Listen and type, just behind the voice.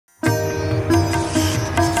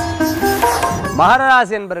மகர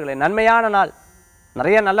ராசி என்பர்களே, நன்மையான நாள்.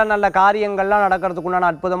 நிறைய நல்ல நல்ல காரியங்கள்லாம் நடக்கிறதுக்குண்டான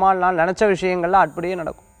அற்புதமான நாள். நினச்ச விஷயங்கள்லாம் அப்படியே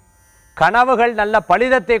நடக்கும். கனவுகள் நல்ல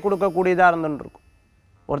பலிதத்தை கொடுக்கக்கூடியதாக இருந்துன்னு இருக்கும்.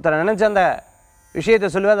 ஒருத்தர் நினச்ச அந்த விஷயத்தை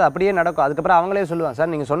சொல்லுவது அது அப்படியே நடக்கும். அதுக்கப்புறம் அவங்களே சொல்லுவாங்க,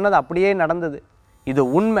 சார் நீங்கள் சொன்னது அப்படியே நடந்தது, இது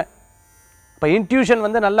உண்மை. இப்போ இன்ட்யூஷன்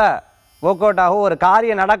வந்து நல்லா ஒர்க் அவுட் ஆகும். ஒரு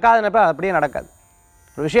காரியம் நடக்காது நினைப்பா அது அப்படியே நடக்காது.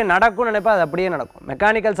 ஒரு விஷயம் நடக்கும்னு நினைப்பா அது அப்படியே நடக்கும்.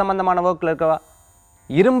 மெக்கானிக்கல் சம்மந்தமான ஒர்க்கில் இருக்கவா,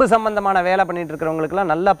 இரும்பு சம்மந்தமான வேலை பண்ணிகிட்டு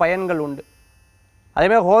இருக்கிறவங்களுக்கெல்லாம் நல்ல பயன்கள் உண்டு.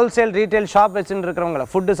 அதேமாதிரி ஹோல்சேல் ரீட்டைல் ஷாப் வச்சுட்டு இருக்கிறவங்கள,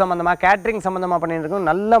 ஃபுட்டு சம்மந்தமாக கேட்ரிங் சம்மந்தமாக பண்ணிட்டு இருக்கவங்க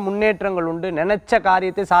நல்ல முன்னேற்றங்கள் உண்டு. நினச்ச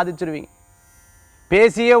காரியத்தை சாதிச்சிருவீங்க.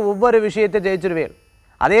 பேசிய ஒவ்வொரு விஷயத்தை ஜெயிச்சிருவீங்க.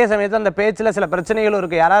 அதே சமயத்தில் அந்த பேச்சில் சில பிரச்சனைகளும்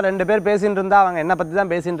இருக்குது. யாராவது 2 பேர் பேசிகிட்டு இருந்தால் அவங்க என்ன பற்றி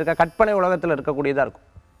தான் பேசிகிட்டு இருக்கா, கற்பனை உலகத்தில் இருக்கக்கூடியதாக இருக்கும்.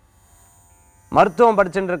 மருத்துவம்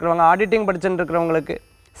படிச்சுட்டு இருக்கிறவங்க, ஆடிட்டிங் படிச்சுட்டு இருக்கிறவங்களுக்கு,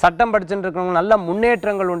 சட்டம் படிச்சுட்டு இருக்கிறவங்க நல்ல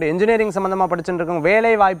முன்னேற்றங்கள் உண்டு. இன்ஜினியரிங் சம்மந்தமாக படிச்சுட்டு இருக்கவங்க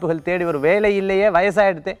வேலை வாய்ப்புகள் தேடி வரும். வேலை இல்லையே,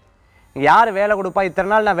 வயசாகிடுது, யார் வேலை கொடுப்பா, இத்தனை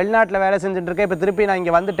நாள் நான் வெளிநாட்டில் வேலை செஞ்சுட்டு இருக்கேன், இப்போ திருப்பி நான்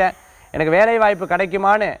இங்கே வந்துட்டேன், எனக்கு வேலை வாய்ப்பு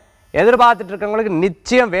கிடைக்குமான்னு எதிர்பார்த்துட்டு இருக்கிறவங்களுக்கு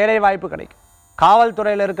நிச்சயம் வேலை வாய்ப்பு கிடைக்கும்.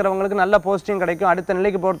 காவல்துறையில் இருக்கிறவங்களுக்கு நல்ல போஸ்டிங் கிடைக்கும். அடுத்த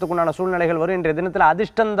நிலைக்கு போகிறதுக்கு உண்டான சூழ்நிலைகள் வரும். இன்றைய தினத்தில்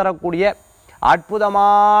அதிர்ஷ்டம் தரக்கூடிய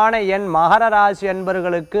அற்புதமான எண் மகர ராசி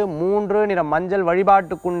அன்பர்களுக்கு 3 நிற மஞ்சள்.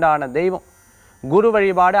 வழிபாட்டுக்குண்டான தெய்வம் குரு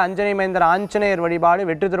வழிபாடு, அஞ்சனை மைந்தர் ஆஞ்சநேயர் வழிபாடு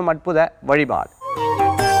வெற்றி தரும் அற்புத வழிபாடு.